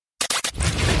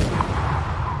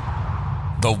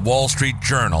The Wall Street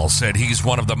Journal said he's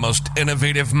one of the most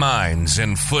innovative minds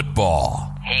in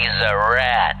football. He's a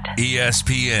rat.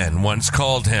 ESPN once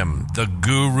called him the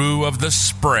guru of the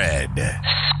spread.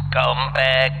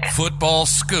 Scumbag. Football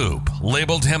Scoop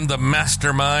labeled him the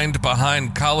mastermind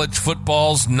behind college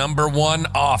football's #1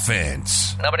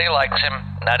 offense. Nobody likes him,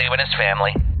 not even his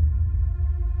family.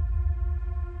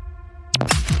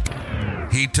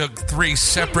 He took 3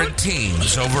 separate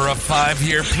teams over a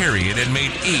 5-year period and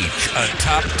made each a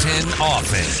top 10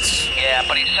 offense. Yeah,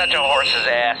 but he's such a horse's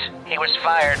ass. He was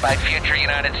fired by future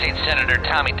United States Senator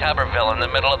Tommy Tuberville in the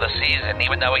middle of the season,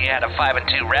 even though he had a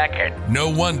 5-2 record. No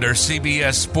wonder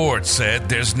CBS Sports said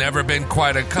there's never been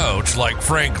quite a coach like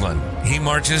Franklin. He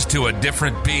marches to a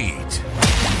different beat.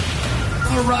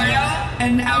 Pariah,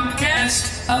 an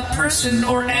outcast, a person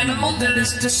or animal that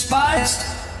is despised,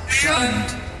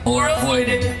 shunned, or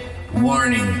avoided.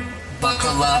 Warning,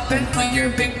 buckle up and put your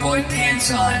big boy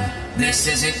pants on. This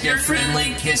isn't your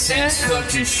friendly kiss-ass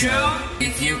coach's show.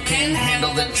 If you can't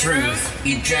handle the truth,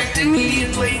 eject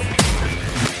immediately.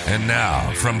 And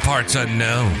now, from parts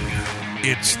unknown,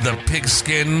 it's the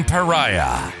pigskin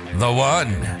pariah, the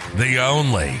one, the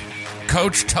only,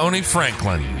 Coach Tony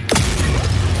Franklin.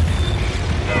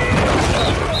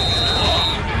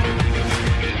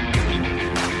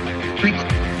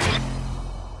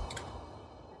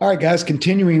 All right, guys,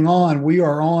 continuing on, we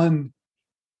are on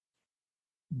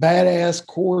BadAss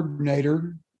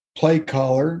coordinator, play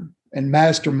caller, and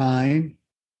mastermind,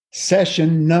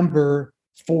 session number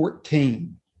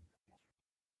 14.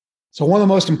 So one of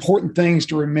the most important things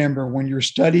to remember when you're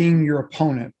studying your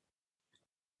opponent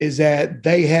is that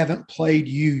they haven't played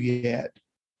you yet.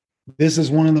 This is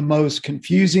one of the most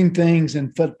confusing things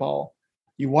in football.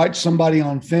 You watch somebody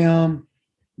on film,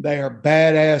 they are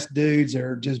badass dudes.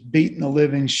 They're just beating the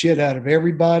living shit out of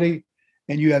everybody.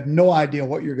 And you have no idea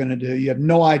what you're going to do. You have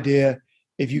no idea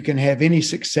if you can have any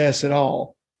success at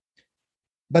all.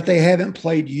 But they haven't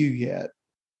played you yet.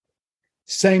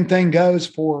 Same thing goes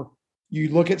for you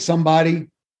look at somebody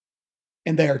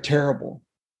and they are terrible.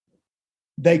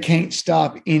 They can't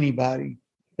stop anybody.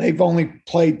 They've only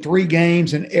played 3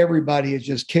 games and everybody has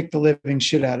just kicked the living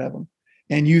shit out of them.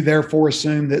 And you therefore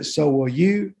assume that so will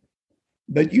you.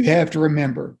 But you have to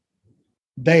remember,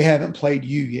 they haven't played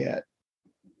you yet.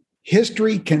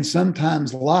 History can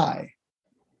sometimes lie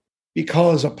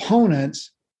because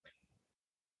opponents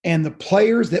and the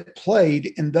players that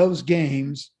played in those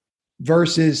games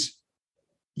versus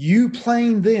you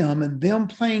playing them and them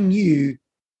playing you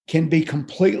can be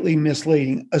completely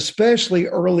misleading, especially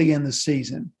early in the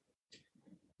season.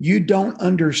 You don't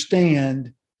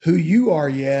understand who you are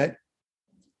yet,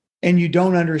 and you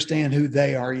don't understand who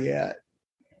they are yet.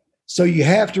 So you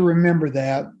have to remember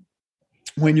that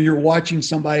when you're watching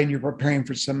somebody and you're preparing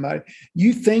for somebody.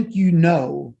 You think you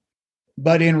know,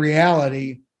 but in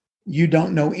reality, you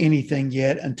don't know anything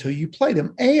yet until you play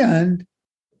them. And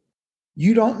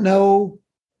you don't know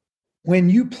when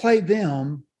you play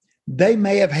them, they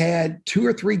may have had 2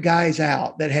 or 3 guys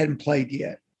out that hadn't played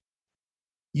yet.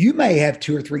 You may have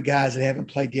 2 or 3 guys that haven't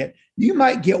played yet. You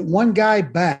might get 1 guy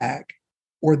back,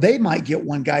 or they might get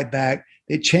 1 guy back.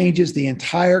 It changes the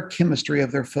entire chemistry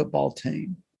of their football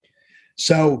team.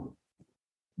 So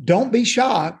don't be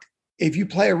shocked if you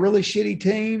play a really shitty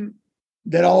team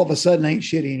that all of a sudden ain't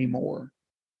shitty anymore.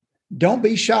 Don't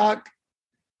be shocked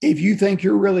if you think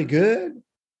you're really good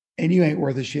and you ain't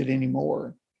worth a shit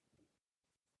anymore.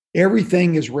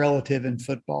 Everything is relative in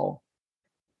football,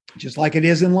 just like it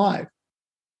is in life.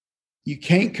 You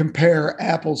can't compare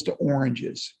apples to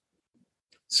oranges.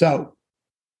 So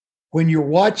when you're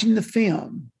watching the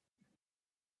film,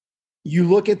 you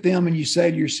look at them and you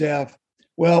say to yourself,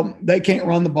 well, they can't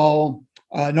run the ball.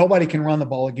 Nobody can run the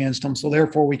ball against them, so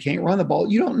therefore we can't run the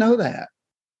ball. You don't know that.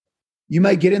 You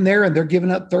may get in there and they're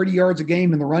giving up 30 yards a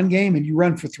game in the run game and you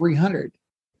run for 300.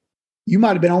 You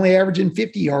might have been only averaging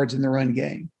 50 yards in the run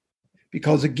game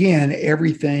because, again,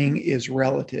 everything is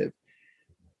relative.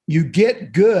 You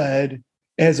get good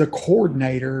as a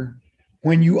coordinator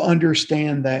when you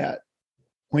understand that.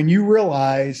 When you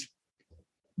realize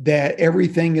that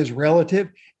everything is relative,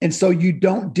 and so you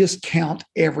don't discount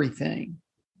everything.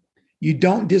 You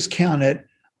don't discount it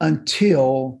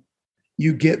until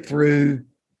you get through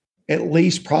at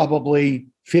least probably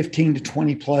 15 to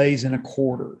 20 plays in a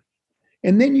quarter.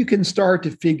 And then you can start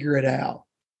to figure it out.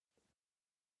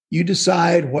 You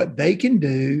decide what they can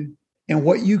do and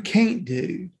what you can't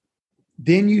do.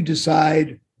 Then you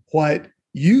decide what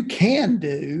you can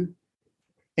do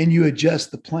and you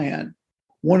adjust the plan.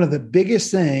 One of the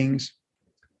biggest things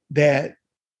that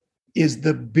is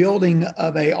the building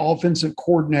of an offensive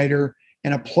coordinator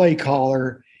and a play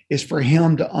caller is for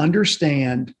him to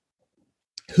understand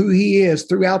who he is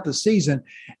throughout the season,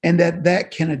 and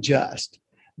that can adjust,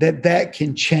 that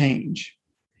can change.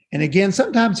 And again,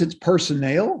 sometimes it's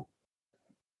personnel,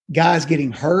 guys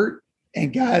getting hurt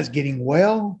and guys getting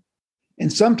well.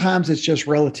 And sometimes it's just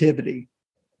relativity.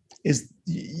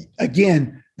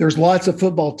 Again, there's lots of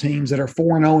football teams that are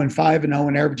 4-0 and 5-0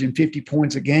 and averaging 50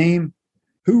 points a game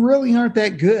who really aren't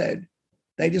that good.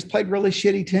 They just played really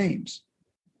shitty teams.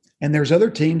 And there's other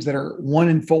teams that are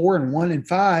 1-4 and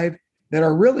 1-5 that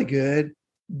are really good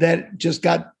that just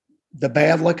got the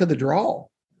bad luck of the draw.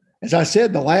 As I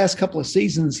said, the last couple of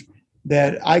seasons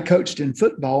that I coached in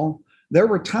football, there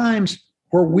were times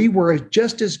where we were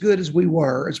just as good as we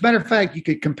were. As a matter of fact, you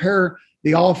could compare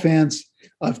the offense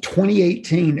of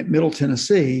 2018 at Middle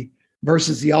Tennessee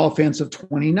versus the offense of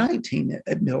 2019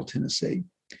 at Middle Tennessee.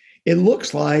 It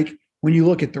looks like, when you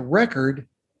look at the record,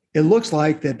 it looks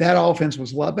like that offense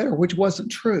was a lot better, which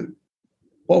wasn't true.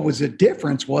 What was the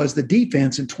difference was the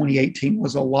defense in 2018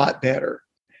 was a lot better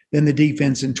than the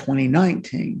defense in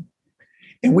 2019.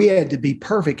 And we had to be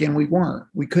perfect, and we weren't.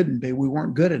 We couldn't be. We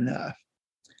weren't good enough.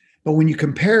 But when you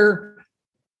compare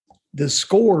the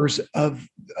scores of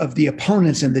the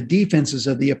opponents and the defenses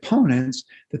of the opponents,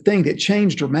 the thing that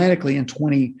changed dramatically in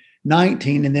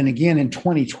 2019 and then again in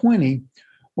 2020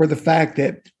 were the fact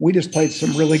that we just played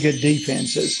some really good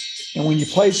defenses. And when you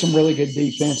play some really good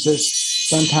defenses,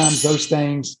 sometimes those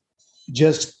things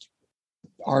just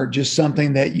are just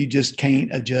something that you just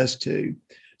can't adjust to.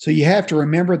 So you have to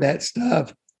remember that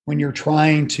stuff when you're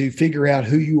trying to figure out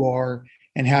who you are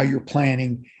and how you're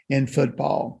planning in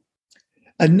football.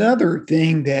 Another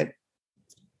thing that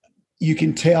you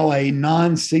can tell a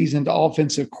non-seasoned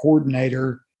offensive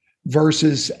coordinator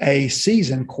versus a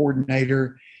seasoned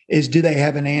coordinator is, do they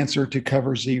have an answer to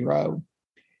cover zero?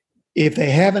 If they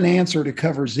have an answer to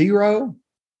cover zero,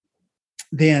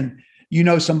 then you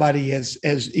know somebody has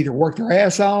either worked their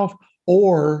ass off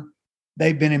or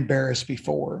they've been embarrassed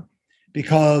before.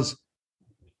 Because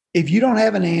if you don't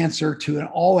have an answer to an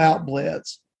all-out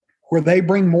blitz where they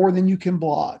bring more than you can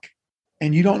block,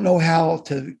 and you don't know how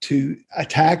to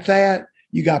attack that,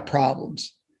 you got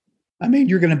problems. I mean,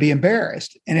 you're going to be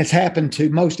embarrassed. And it's happened to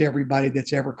most everybody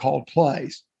that's ever called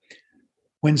plays.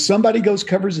 When somebody goes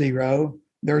cover zero,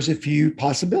 there's a few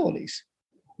possibilities.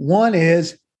 One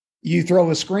is you throw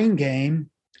a screen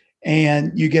game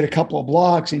and you get a couple of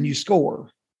blocks and you score,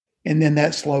 and then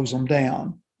that slows them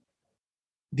down.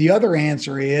 The other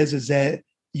answer is that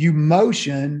you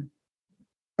motion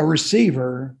a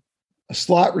receiver, a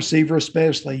slot receiver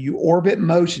especially, you orbit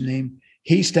motion him,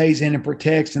 he stays in and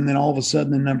protects, and then all of a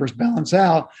sudden the numbers balance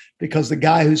out because the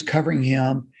guy who's covering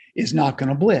him is not going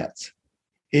to blitz.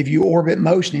 If you orbit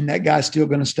motion him, that guy's still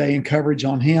going to stay in coverage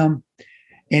on him,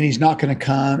 and he's not going to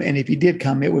come. And if he did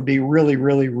come, it would be really,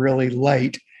 really, really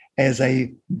late as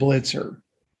a blitzer.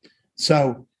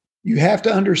 So you have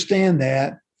to understand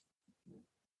that,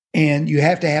 and you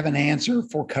have to have an answer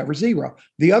for cover zero.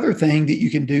 The other thing that you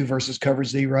can do versus cover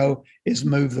zero is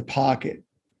move the pocket.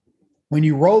 When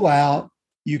you roll out,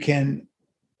 you can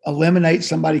eliminate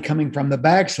somebody coming from the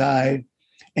backside,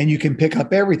 and you can pick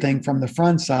up everything from the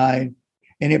front side,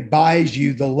 and it buys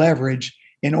you the leverage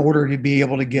in order to be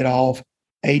able to get off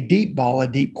a deep ball, a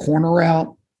deep corner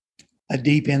route, a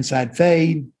deep inside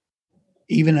fade,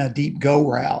 even a deep go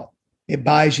route. It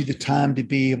buys you the time to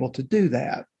be able to do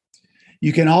that.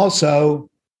 You can also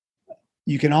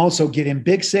get in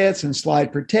big sets and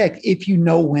slide protect if you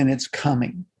know when it's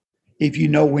coming, if you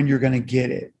know when you're going to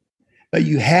get it. But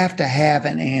you have to have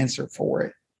an answer for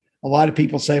it. A lot of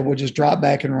people say, well, just drop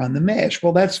back and run the mesh.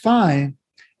 Well, that's fine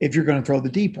if you're going to throw the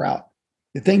deep route.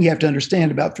 The thing you have to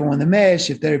understand about throwing the mesh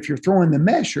is that if you're throwing the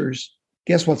meshers,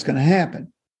 guess what's going to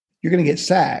happen? You're going to get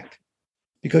sacked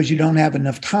because you don't have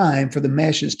enough time for the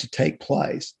meshes to take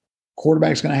place.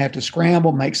 Quarterback's going to have to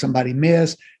scramble, make somebody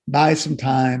miss, buy some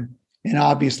time. And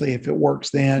obviously, if it works,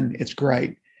 then it's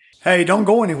great. Hey, don't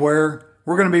go anywhere.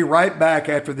 We're going to be right back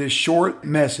after this short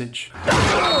message.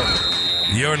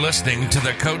 You're listening to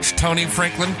the Coach Tony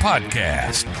Franklin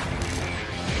Podcast.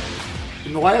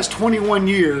 In the last 21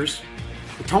 years,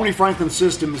 the Tony Franklin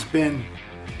system has been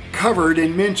covered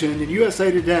and mentioned in USA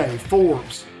Today,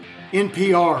 Forbes,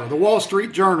 NPR, the Wall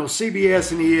Street Journal,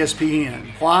 CBS, and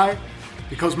ESPN. Why?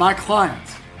 Because my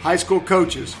clients, high school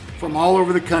coaches from all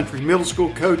over the country, middle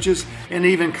school coaches, and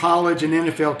even college and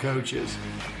NFL coaches,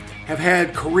 have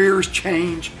had careers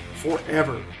change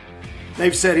forever.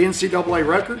 They've set NCAA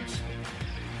records.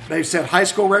 They've set high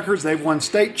school records. They've won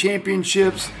state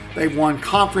championships. They've won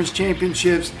conference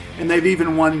championships. And they've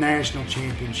even won national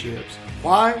championships.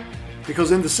 Why?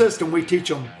 Because in the system, we teach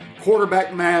them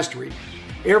quarterback mastery,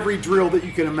 every drill that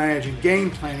you can imagine,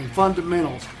 game planning,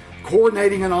 fundamentals,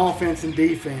 coordinating an offense and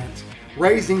defense,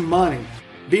 raising money,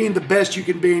 being the best you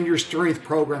can be in your strength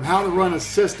program, how to run a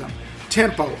system,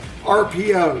 tempo,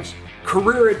 RPOs,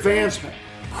 career advancement,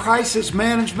 crisis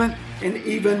management, and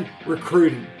even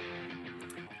recruiting.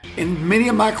 And many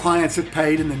of my clients have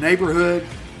paid in the neighborhood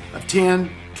of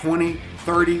 10, 20,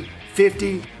 30,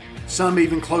 50, some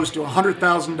even close to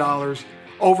 $100,000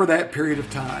 over that period of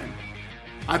time.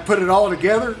 I put it all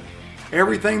together,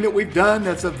 everything that we've done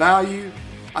that's of value,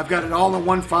 I've got it all in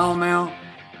one file now.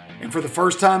 And for the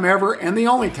first time ever, and the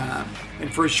only time,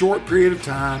 and for a short period of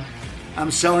time, I'm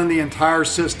selling the entire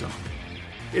system.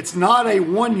 It's not a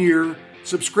one-year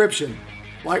subscription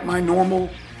like my normal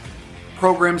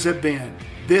programs have been.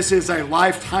 This is a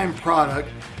lifetime product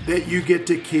that you get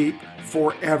to keep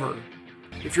forever.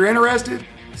 If you're interested,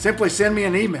 simply send me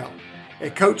an email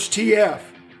at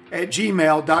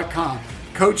coachtf@gmail.com.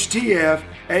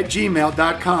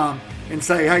 coachtf@gmail.com and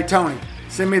say, hey, Tony,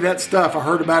 send me that stuff. I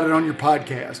heard about it on your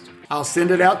podcast. I'll send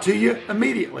it out to you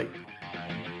immediately.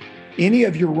 Any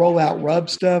of your rollout rub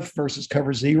stuff versus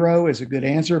cover zero is a good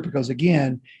answer because,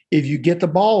 again, if you get the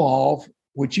ball off,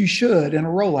 which you should in a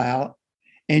rollout,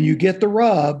 and you get the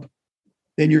rub,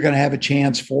 then you're going to have a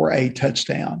chance for a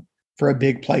touchdown, for a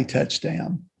big play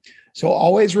touchdown. So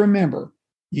always remember,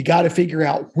 you got to figure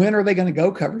out when are they going to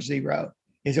go cover zero?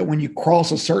 Is it when you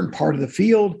cross a certain part of the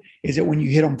field? Is it when you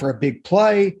hit them for a big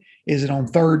play? Is it on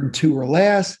 3rd and 2 or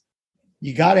less?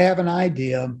 You got to have an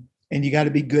idea, and you got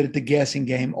to be good at the guessing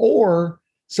game. Or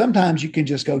sometimes you can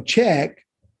just go check.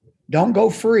 Don't go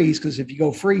freeze, because if you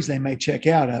go freeze, they may check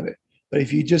out of it. But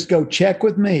if you just go check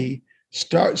with me,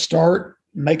 start,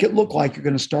 make it look like you're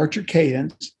going to start your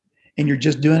cadence, and you're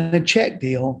just doing a check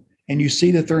deal, and you see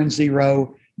that they're in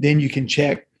zero, then you can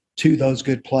check to those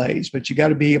good plays. But you got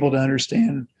to be able to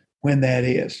understand when that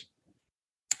is.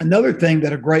 Another thing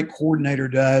that a great coordinator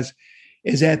does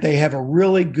is that they have a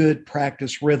really good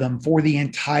practice rhythm for the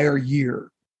entire year.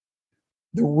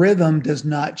 The rhythm does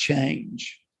not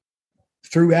change.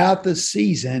 Throughout the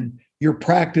season, your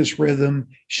practice rhythm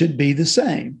should be the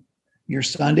same. Your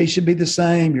Sunday should be the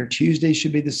same. Your Tuesday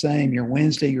should be the same. Your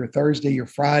Wednesday, your Thursday, your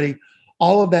Friday,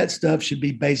 all of that stuff should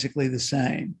be basically the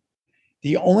same.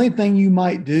 The only thing you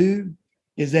might do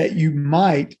is that you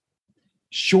might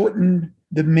shorten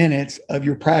the minutes of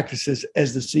your practices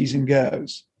as the season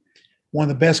goes. One of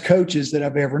the best coaches that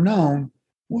I've ever known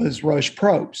was Rush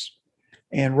Probst.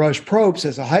 And Rush Probst,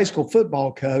 as a high school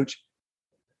football coach,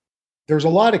 there's a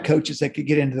lot of coaches that could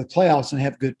get into the playoffs and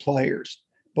have good players.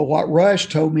 But what Rush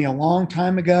told me a long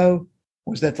time ago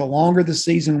was that the longer the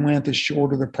season went, the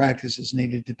shorter the practices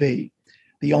needed to be.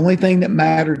 The only thing that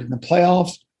mattered in the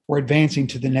playoffs were advancing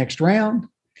to the next round.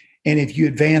 And if you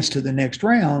advance to the next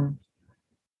round,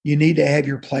 you need to have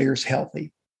your players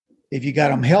healthy. If you got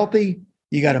them healthy,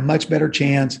 you got a much better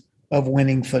chance of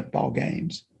winning football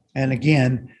games. And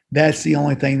again, that's the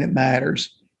only thing that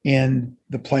matters in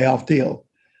the playoff deal.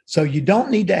 So you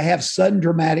don't need to have sudden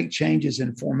dramatic changes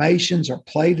in formations or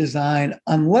play design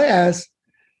unless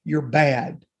you're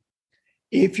bad.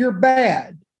 If you're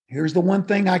bad, here's the one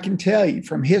thing I can tell you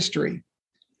from history.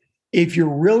 If you're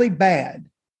really bad,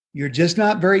 you're just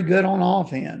not very good on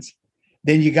offense,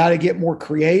 then you got to get more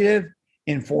creative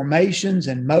in formations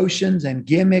and motions and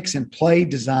gimmicks and play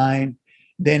design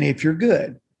than if you're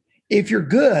good. If you're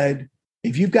good,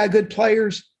 if you've got good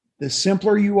players, the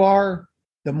simpler you are,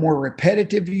 the more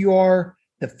repetitive you are,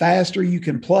 the faster you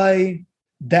can play.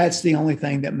 That's the only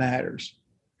thing that matters.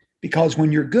 Because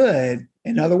when you're good,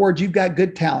 in other words, you've got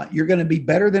good talent, you're going to be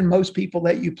better than most people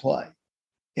that you play,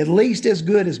 at least as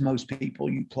good as most people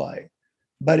you play.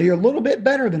 But if you're a little bit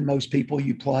better than most people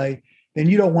you play, then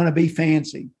you don't want to be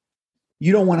fancy.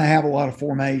 You don't want to have a lot of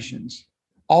formations.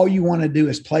 All you want to do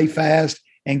is play fast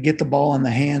and get the ball in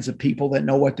the hands of people that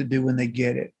know what to do when they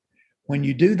get it. When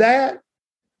you do that,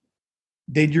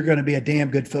 then you're going to be a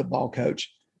damn good football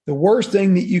coach. The worst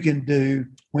thing that you can do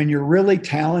when you're really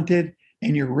talented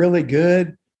and you're really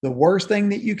good, the worst thing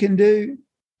that you can do,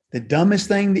 the dumbest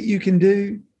thing that you can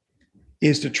do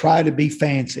is to try to be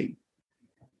fancy.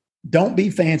 Don't be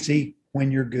fancy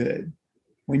when you're good.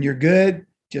 When you're good,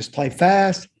 just play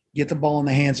fast, get the ball in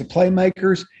the hands of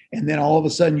playmakers, and then all of a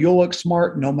sudden you'll look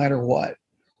smart no matter what.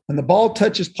 When the ball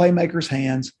touches playmakers'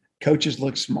 hands, coaches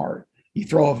look smart. You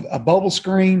throw a bubble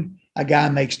screen, a guy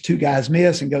makes 2 guys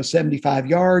miss and goes 75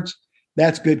 yards.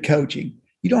 That's good coaching.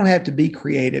 You don't have to be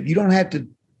creative. You don't have to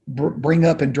bring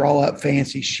up and draw up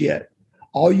fancy shit.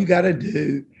 All you got to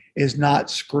do is not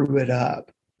screw it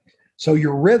up. So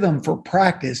your rhythm for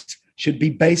practice should be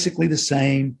basically the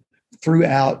same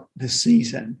throughout the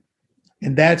season.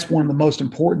 And that's one of the most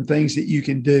important things that you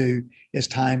can do as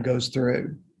time goes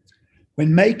through.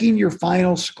 When making your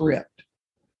final script,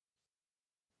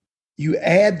 you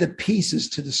add the pieces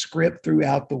to the script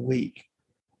throughout the week.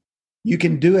 You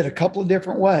can do it a couple of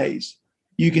different ways.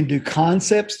 You can do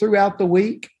concepts throughout the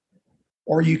week,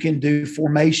 or you can do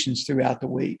formations throughout the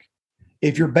week.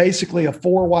 If you're basically a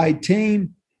 4-wide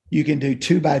team, you can do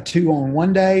 2x2 on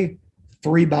one day,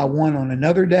 3x1 on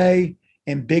another day,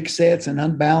 and big sets and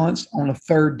unbalanced on a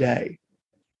third day.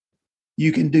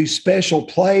 You can do special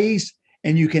plays,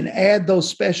 and you can add those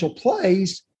special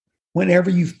plays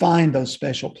whenever you find those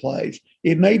special plays.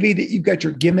 It may be that you've got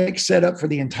your gimmicks set up for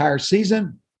the entire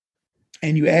season,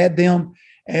 and you add them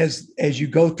as you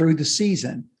go through the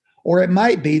season. Or it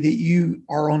might be that you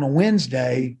are on a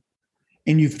Wednesday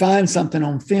and you find something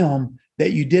on film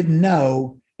that you didn't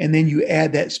know, and then you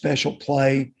add that special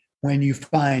play when you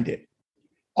find it.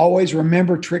 Always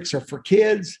remember, tricks are for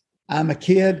kids. I'm a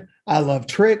kid. I love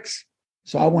tricks.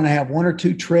 So I want to have 1 or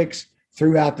 2 tricks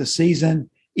throughout the season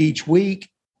each week.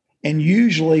 And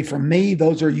usually for me,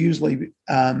 those are usually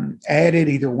added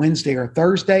either Wednesday or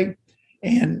Thursday.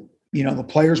 And, the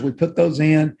players, we put those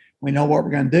in. We know what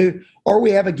we're going to do. Or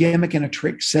we have a gimmick and a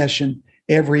trick session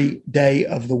every day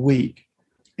of the week.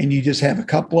 And you just have a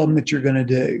couple of them that you're going to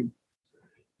do.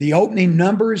 The opening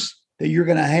numbers that you're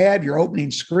going to have, your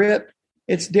opening script,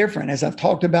 it's different. As I've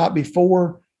talked about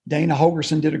before, Dana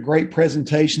Holgerson did a great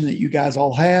presentation that you guys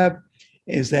all have,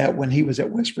 is that when he was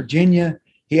at West Virginia,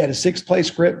 he had a 6-play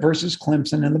script versus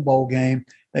Clemson in the bowl game.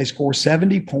 They scored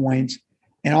 70 points,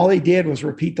 and all he did was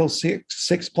repeat those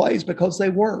six plays because they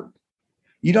worked.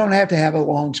 You don't have to have a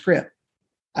long script.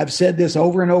 I've said this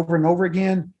over and over and over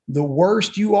again. The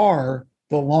worse you are,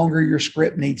 the longer your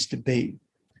script needs to be.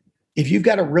 If you've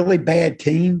got a really bad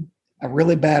team, a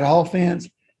really bad offense,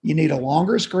 you need a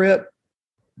longer script,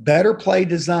 better play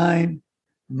design,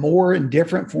 more and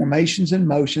different formations and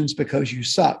motions because you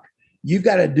suck. You've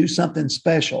got to do something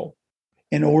special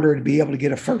in order to be able to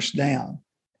get a first down.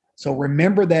 So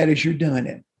remember that as you're doing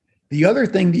it. The other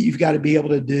thing that you've got to be able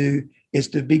to do is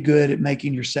to be good at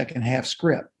making your second half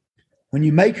script. When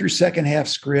you make your second half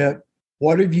script,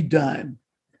 what have you done?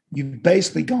 You've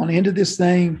basically gone into this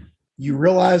thing. You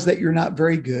realize that you're not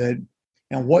very good.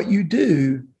 And what you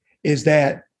do is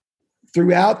that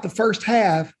throughout the first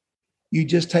half, you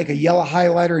just take a yellow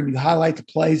highlighter and you highlight the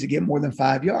plays that get more than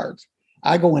 5 yards.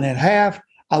 I go in at half.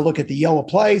 I look at the yellow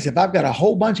plays. If I've got a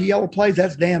whole bunch of yellow plays,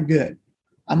 that's damn good.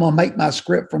 I'm going to make my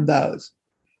script from those.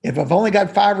 If I've only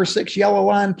got 5 or 6 yellow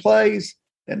line plays,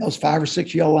 then those 5 or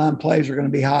 6 yellow line plays are going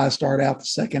to be how I start out the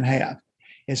second half.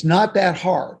 It's not that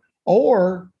hard.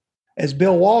 Or, as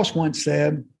Bill Walsh once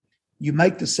said, you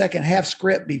make the second half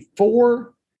script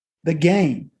before the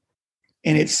game,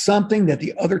 and it's something that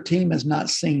the other team has not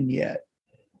seen yet.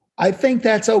 I think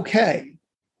that's okay,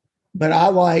 but I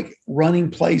like running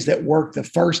plays that work the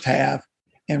first half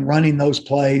and running those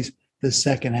plays the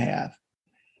second half.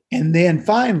 And then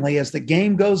finally, as the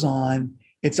game goes on,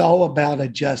 it's all about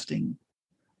adjusting.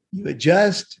 You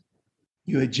adjust,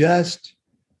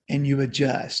 and you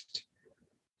adjust.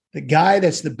 The guy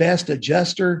that's the best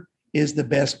adjuster is the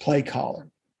best play caller.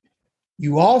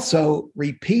 You also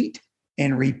repeat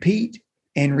and repeat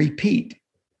and repeat.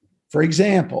 For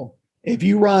example, if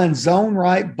you run zone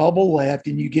right, bubble left,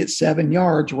 and you get 7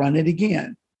 yards, run it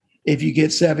again. If you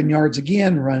get 7 yards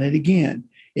again, run it again.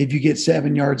 If you get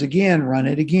 7 yards again, run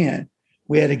it again.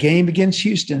 We had a game against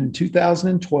Houston in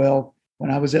 2012 when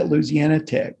I was at Louisiana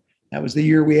Tech. That was the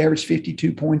year we averaged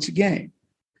 52 points a game.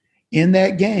 In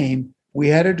that game, we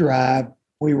had a drive.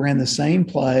 We ran the same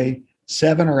play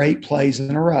 7 or 8 plays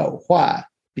in a row. Why?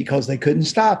 Because they couldn't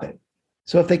stop it.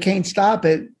 So if they can't stop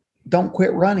it, don't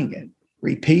quit running it.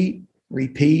 Repeat,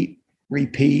 repeat,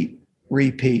 repeat,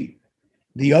 repeat.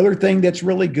 The other thing that's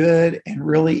really good and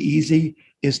really easy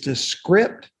is to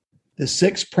script the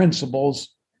 6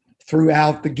 principles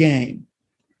throughout the game.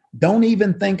 Don't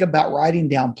even think about writing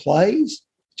down plays.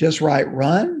 Just write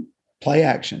run, play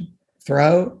action,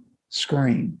 throw,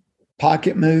 screen,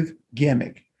 pocket move,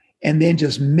 gimmick. And then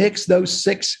just mix those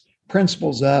 6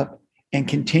 principles up and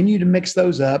continue to mix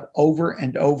those up over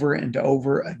and over and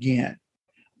over again.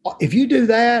 If you do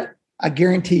that, I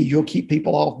guarantee you'll keep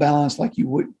people off balance like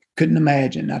you couldn't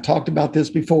imagine. I talked about this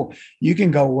before. You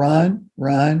can go run,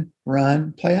 run,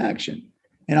 run, play action.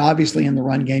 And obviously in the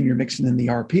run game, you're mixing in the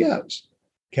RPOs.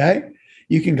 Okay.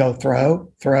 You can go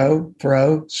throw, throw,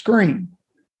 throw, screen.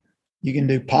 You can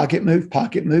do pocket move,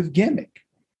 gimmick.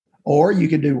 Or you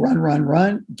can do run, run,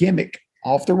 run, gimmick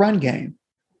off the run game.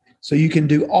 So you can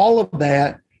do all of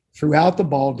that throughout the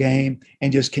ball game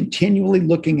and just continually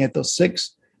looking at those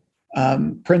 6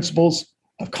 principles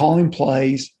of calling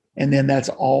plays, and then that's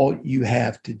all you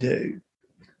have to do.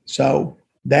 So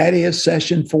that is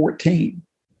session 14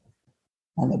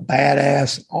 on the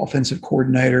BadAss offensive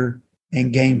coordinator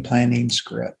and game planning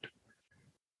script.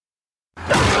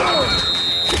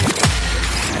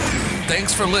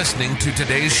 Thanks for listening to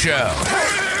today's show.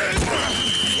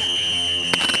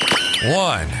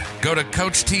 1. Go to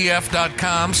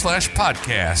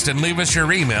CoachTF.com/podcast and leave us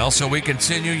your email so we can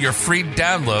send you your free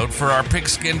download for our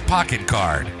Pigskin Pocket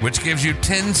Card, which gives you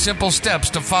 10 simple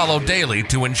steps to follow daily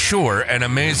to ensure an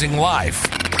amazing life.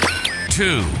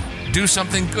 2. Do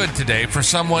something good today for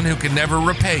someone who can never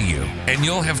repay you, and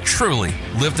you'll have truly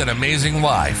lived an amazing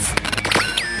life.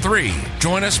 3.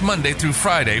 Join us Monday through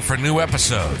Friday for new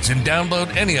episodes and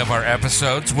download any of our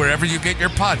episodes wherever you get your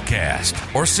podcast,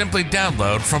 or simply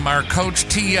download from our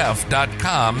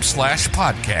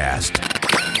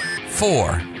CoachTF.com/podcast.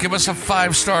 4. Give us a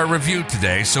 5-star review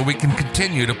today so we can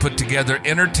continue to put together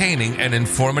entertaining and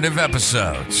informative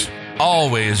episodes.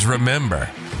 Always remember,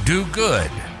 do good,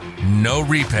 no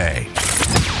repay.